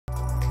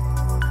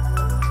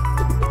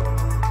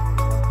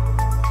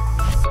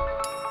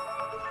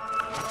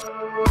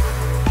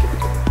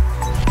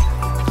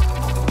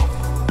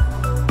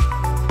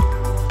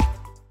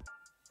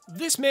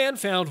This man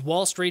found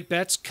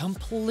WallStreetBets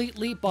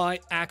completely by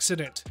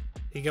accident.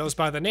 He goes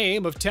by the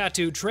name of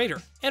Tattoo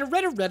Trader and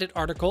read a Reddit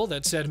article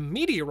that said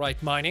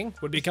meteorite mining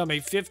would become a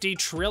 $50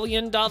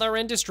 trillion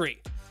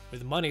industry.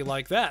 With money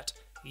like that,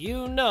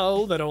 you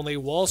know that only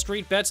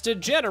WallStreetBets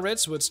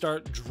degenerates would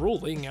start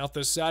drooling out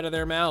the side of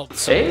their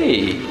mouths.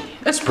 Hey,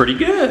 that's pretty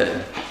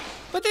good.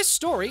 But this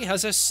story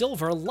has a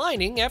silver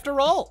lining after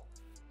all.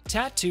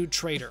 Tattoo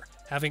Trader,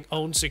 having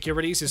owned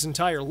securities his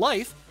entire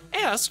life,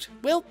 asked,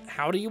 well,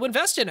 how do you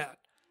invest in it?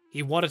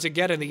 He wanted to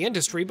get in the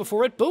industry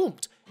before it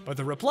boomed, but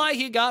the reply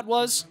he got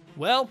was,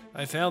 well,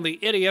 I found the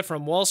idiot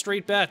from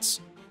WallStreetBets.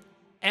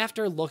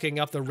 After looking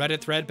up the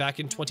Reddit thread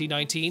back in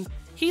 2019,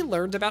 he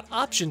learned about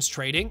options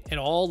trading and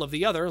all of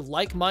the other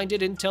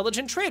like-minded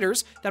intelligent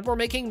traders that were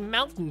making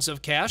mountains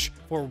of cash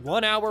for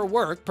 1 hour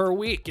work per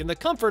week in the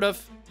comfort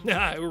of...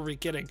 Nah, who are we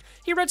kidding?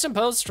 He read some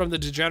posts from the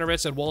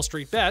degenerates at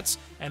WallStreetBets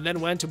and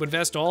then went to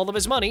invest all of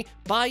his money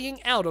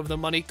buying out of the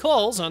money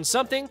calls on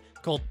something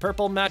called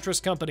Purple Mattress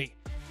Company.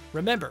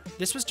 Remember,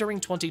 this was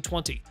during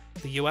 2020.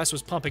 The US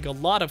was pumping a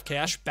lot of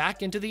cash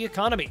back into the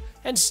economy,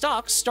 and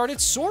stocks started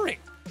soaring.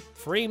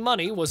 Free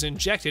money was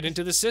injected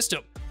into the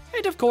system.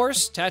 And of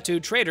course, Tattoo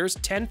Trader's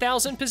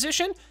 $10,000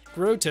 position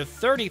grew to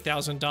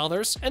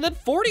 $30,000 and then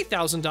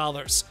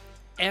 $40,000.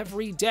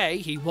 Every day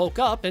he woke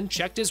up and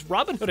checked his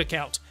Robinhood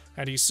account,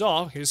 and he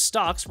saw his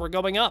stocks were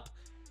going up.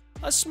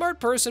 A smart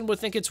person would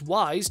think it's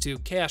wise to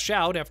cash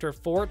out after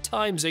 4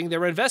 timesing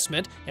their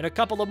investment in a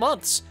couple of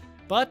months.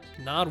 But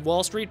not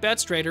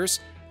WallStreetBets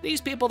traders.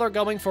 These people are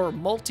going for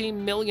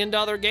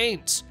multi-million-dollar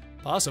gains,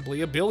 possibly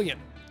 $1 billion.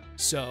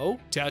 So,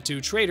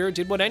 Tattoo Trader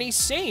did what any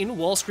sane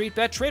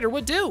WallStreetBet trader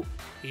would do.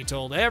 He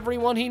told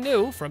everyone he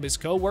knew, from his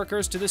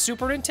co-workers to the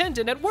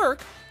superintendent at work,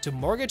 to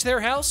mortgage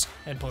their house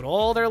and put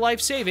all their life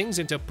savings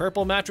into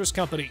Purple Mattress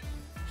Company.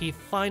 He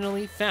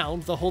finally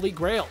found the Holy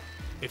Grail.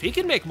 If he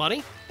can make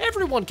money,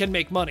 everyone can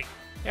make money.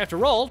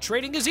 After all,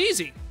 trading is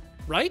easy,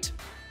 right?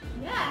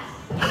 Yes.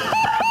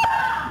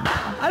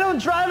 I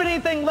don't drive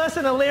anything less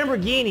than a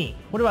Lamborghini.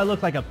 What do I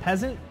look like, a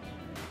peasant?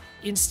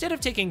 Instead of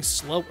taking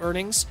slow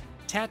earnings,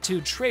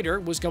 Tattoo Trader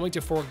was going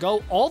to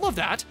forego all of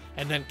that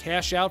and then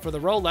cash out for the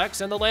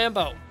Rolex and the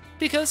Lambo.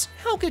 Because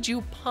how could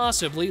you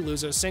possibly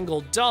lose a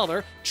single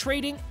dollar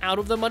trading out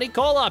of the money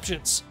call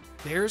options?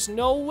 There's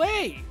no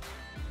way.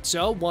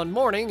 So one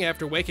morning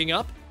after waking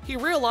up, he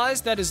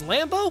realized that his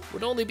Lambo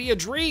would only be a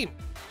dream.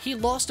 He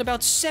lost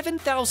about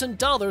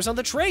 $7,000 on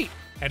the trade,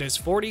 and his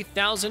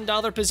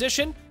 $40,000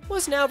 position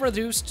was now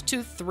reduced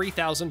to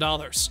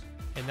 $3,000.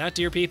 And that,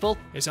 dear people,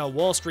 is how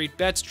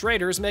WallStreetBets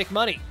traders make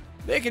money.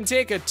 They can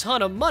take a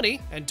ton of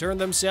money and turn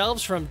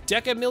themselves from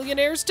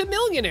deca-millionaires to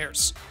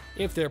millionaires.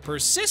 If they're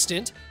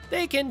persistent,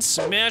 they can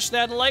smash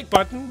that like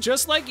button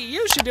just like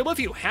you should do if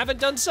you haven't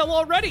done so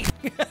already.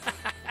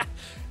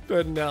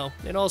 But no,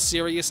 in all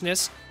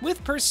seriousness,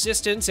 with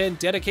persistence and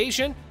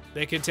dedication,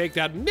 they can take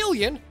that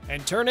million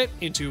and turn it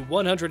into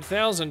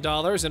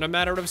 $100,000 in a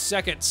matter of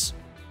seconds.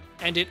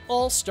 And it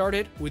all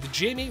started with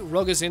Jamie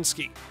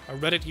Rogozinski, a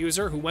Reddit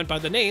user who went by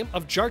the name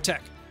of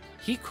Jartek.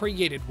 He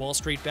created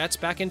WallStreetBets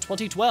back in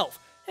 2012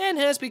 and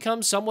has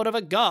become somewhat of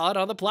a god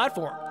on the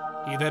platform.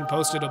 He then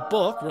posted a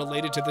book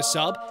related to the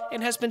sub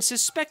and has been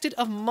suspected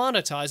of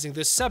monetizing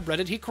the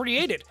subreddit he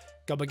created,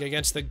 going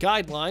against the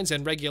guidelines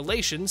and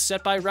regulations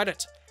set by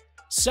Reddit.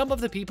 Some of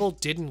the people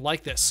didn't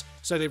like this,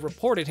 so they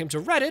reported him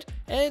to Reddit,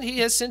 and he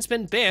has since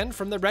been banned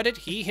from the Reddit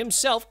he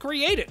himself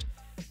created.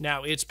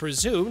 Now, it's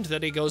presumed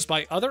that he goes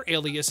by other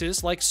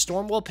aliases like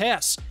Stormwell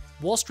Pass,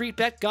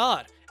 WallStreetBet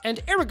God, and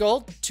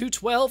Erigold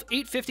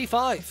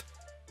 212855.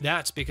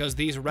 That's because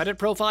these Reddit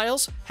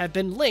profiles have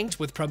been linked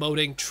with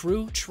promoting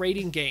true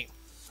trading game.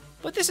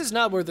 But this is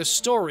not where the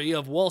story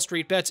of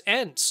WallStreetBets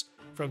ends.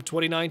 From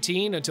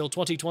 2019 until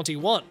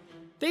 2021,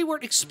 they were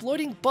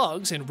exploiting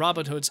bugs in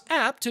Robinhood's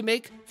app to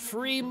make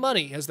free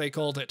money, as they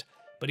called it.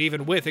 But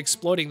even with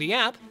exploiting the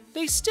app,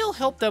 they still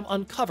helped them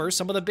uncover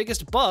some of the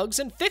biggest bugs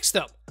and fix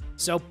them.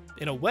 So,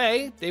 in a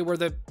way, they were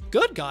the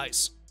good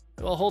guys.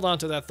 Well, hold on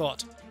to that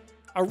thought.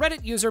 A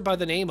Reddit user by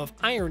the name of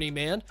Irony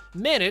Man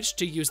managed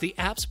to use the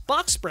app's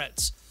box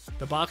spreads.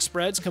 The box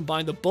spreads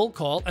combine the bull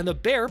call and the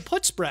bear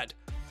put spread.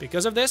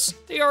 Because of this,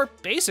 they are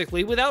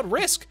basically without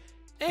risk,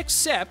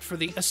 except for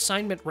the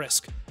assignment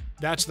risk.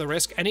 That's the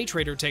risk any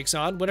trader takes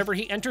on whenever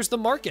he enters the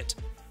market.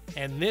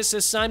 And this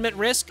assignment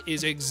risk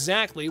is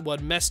exactly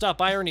what messed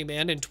up Irony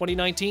Man in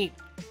 2019.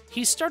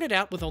 He started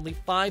out with only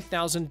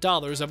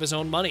 $5,000 of his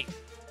own money.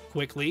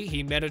 Quickly,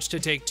 he managed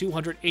to take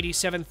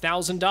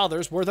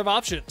 $287,000 worth of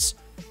options.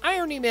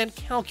 Irony Man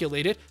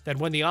calculated that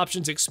when the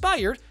options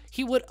expired,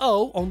 he would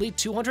owe only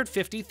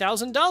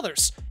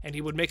 $250,000, and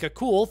he would make a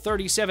cool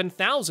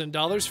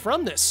 $37,000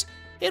 from this.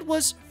 It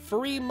was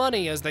free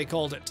money, as they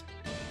called it.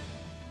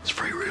 It's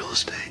free real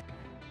estate.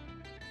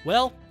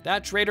 Well,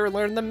 that trader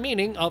learned the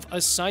meaning of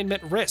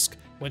assignment risk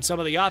when some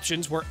of the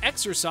options were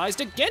exercised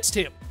against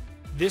him.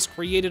 This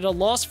created a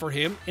loss for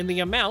him in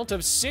the amount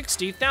of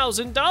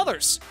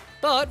 $60,000.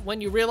 But when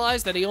you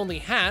realize that he only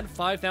had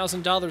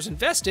 $5,000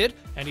 invested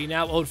and he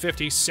now owed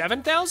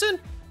 $57,000,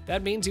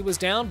 That means he was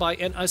down by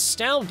an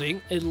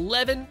astounding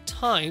 11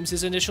 times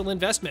his initial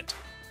investment.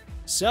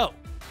 So,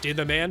 did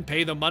the man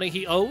pay the money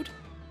he owed?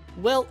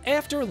 Well,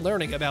 after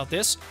learning about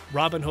this,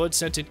 Robinhood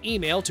sent an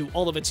email to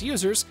all of its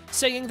users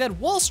saying that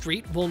Wall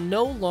Street will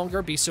no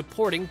longer be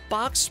supporting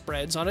box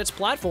spreads on its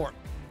platform.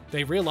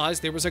 They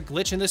realized there was a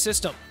glitch in the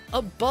system,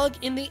 a bug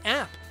in the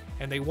app,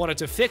 and they wanted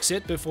to fix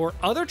it before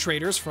other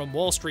traders from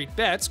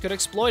WallStreetBets could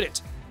exploit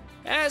it.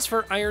 As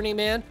for Irony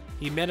Man,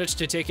 he managed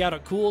to take out a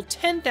cool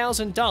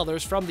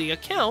 $10,000 from the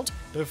account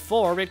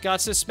before it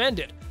got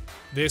suspended.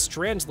 This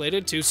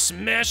translated to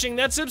smashing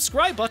that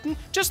subscribe button,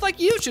 just like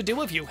you should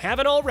do if you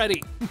haven't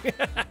already.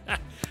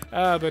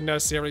 But no,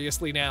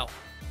 seriously now.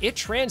 It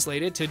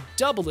translated to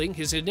doubling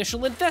his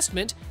initial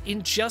investment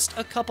in just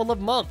a couple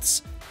of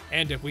months.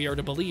 And if we are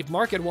to believe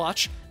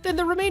MarketWatch, then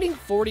the remaining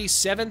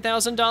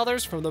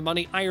 $47,000 from the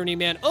money Irony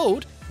Man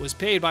owed was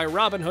paid by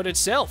Robinhood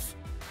itself.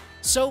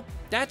 So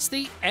that's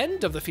the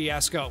end of the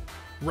fiasco,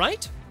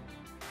 right?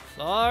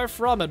 Far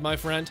from it, my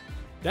friend.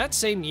 That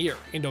same year,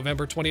 in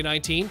November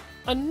 2019,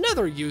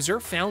 another user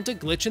found a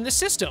glitch in the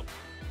system.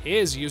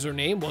 His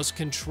username was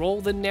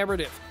Control the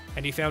Narrative,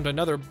 and he found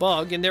another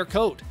bug in their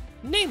code.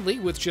 Namely,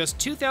 with just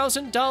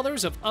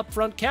 $2,000 of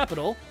upfront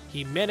capital,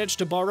 he managed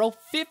to borrow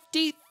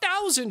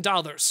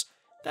 $50,000.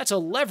 That's a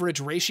leverage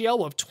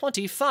ratio of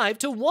 25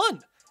 to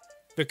 1.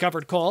 The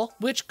covered call,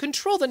 which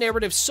Control the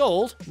Narrative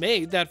sold,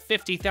 made that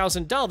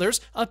 $50,000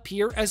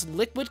 appear as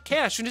liquid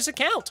cash in his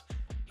account.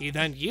 He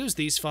then used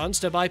these funds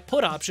to buy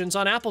put options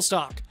on Apple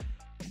stock.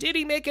 Did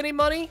he make any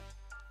money?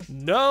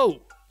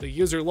 No. The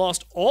user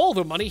lost all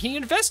the money he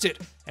invested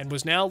and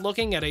was now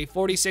looking at a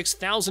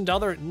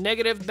 $46,000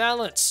 negative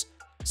balance.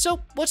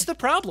 So what's the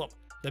problem?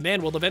 The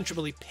man will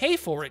eventually pay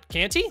for it,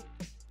 can't he?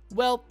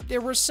 Well,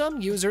 there were some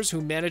users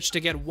who managed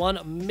to get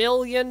 $1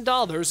 million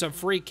of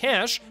free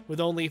cash with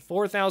only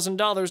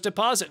 $4,000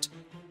 deposit.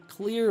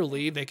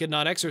 Clearly, they could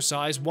not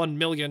exercise $1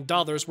 million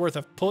worth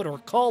of put or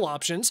call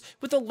options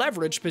with the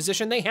leverage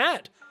position they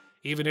had.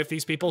 Even if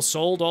these people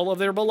sold all of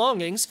their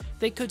belongings,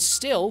 they could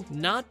still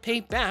not pay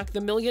back the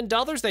 $1 million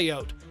they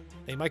owed.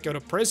 They might go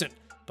to prison,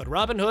 but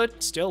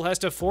Robinhood still has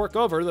to fork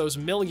over those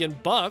 $1 million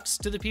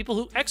to the people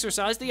who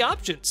exercise the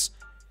options.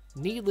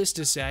 Needless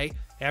to say,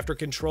 after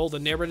Control the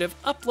Narrative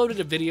uploaded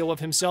a video of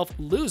himself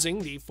losing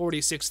the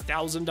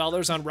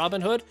 $46,000 on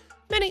Robinhood,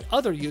 many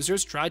other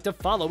users tried to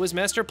follow his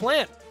master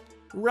plan.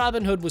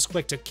 Robinhood was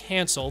quick to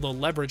cancel the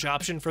leverage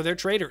option for their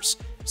traders,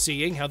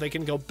 seeing how they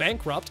can go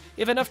bankrupt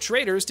if enough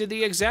traders did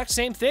the exact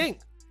same thing.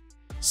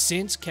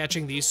 Since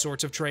catching these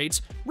sorts of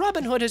trades,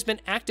 Robinhood has been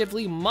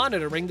actively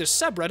monitoring the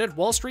subreddit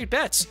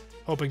WallStreetBets,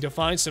 hoping to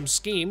find some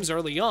schemes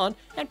early on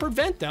and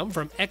prevent them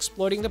from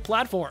exploiting the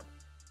platform.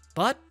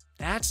 But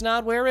that's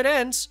not where it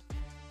ends.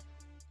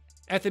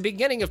 At the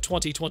beginning of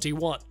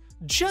 2021,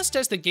 just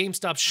as the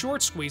GameStop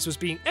short squeeze was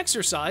being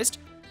exercised,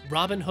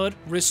 Robinhood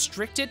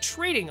restricted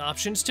trading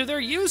options to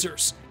their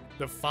users.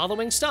 The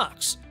following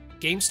stocks: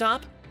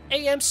 GameStop,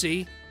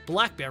 AMC,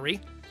 BlackBerry,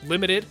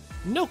 Limited,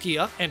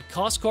 Nokia, and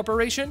Koss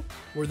Corporation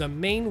were the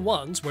main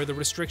ones where the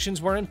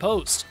restrictions were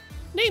imposed.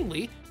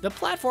 Namely, the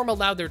platform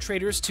allowed their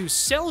traders to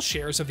sell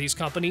shares of these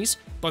companies,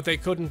 but they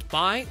couldn't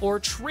buy or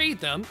trade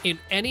them in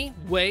any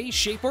way,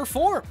 shape, or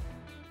form.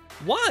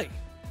 Why?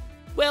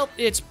 Well,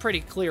 it's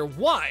pretty clear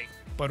why.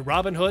 But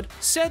Robinhood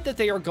said that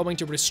they are going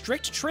to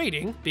restrict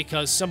trading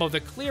because some of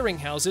the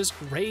clearinghouses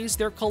raised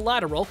their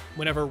collateral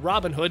whenever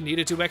Robinhood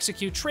needed to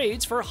execute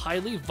trades for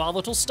highly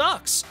volatile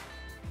stocks.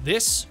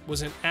 This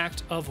was an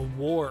act of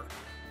war.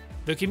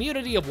 The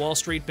community of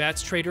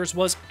WallStreetBets traders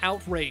was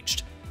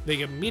outraged.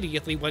 They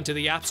immediately went to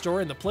the App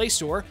Store and the Play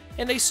Store,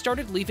 and they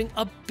started leaving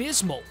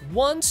abysmal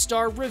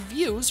one-star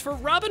reviews for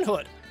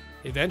Robinhood.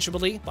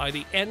 Eventually, by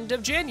the end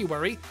of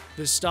January,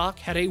 the stock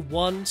had a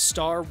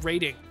 1-star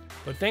rating.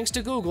 But thanks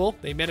to Google,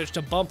 they managed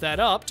to bump that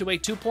up to a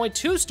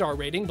 2.2-star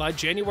rating by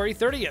January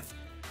 30th.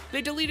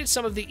 They deleted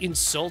some of the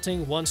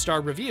insulting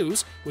 1-star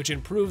reviews, which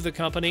improved the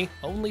company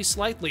only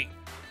slightly.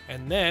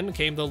 And then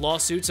came the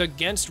lawsuits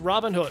against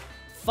Robinhood,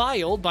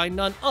 filed by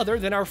none other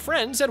than our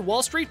friends at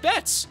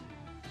WallStreetBets.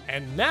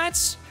 And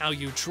that's how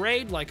you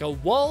trade like a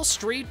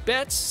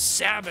WallStreetBets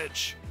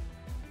savage.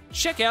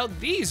 Check out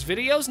these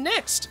videos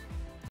next.